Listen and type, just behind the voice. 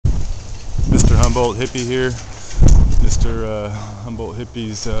Mr. Humboldt Hippie here. Mr. Humboldt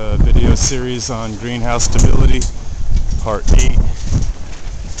Hippie's video series on greenhouse stability, part 8.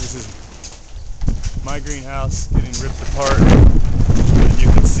 This is my greenhouse getting ripped apart, and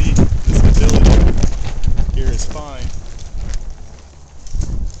you can see the stability here is fine.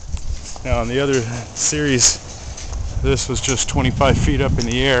 Now on the other series, this was just 25 feet up in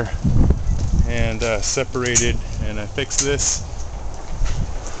the air and separated, and I fixed this.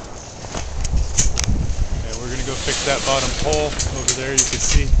 We're going to go fix that bottom pole over there. You can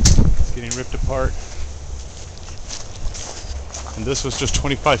see it's getting ripped apart. And this was just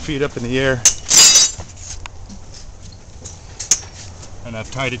 25 feet up in the air. And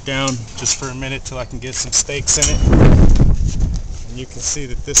I've tied it down just for a minute till I can get some stakes in it. And you can see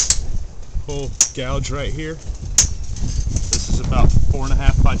that this whole gouge right here, this is about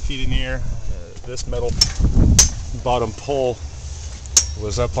 4.5, 5 feet in the air. This metal bottom pole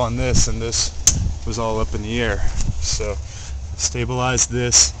was up on this, and this was all up in the air. So stabilized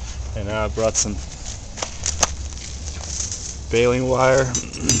this, and now I brought some baling wire,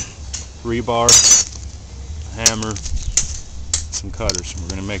 rebar, hammer, some cutters. We're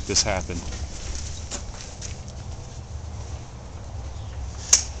going to make this happen.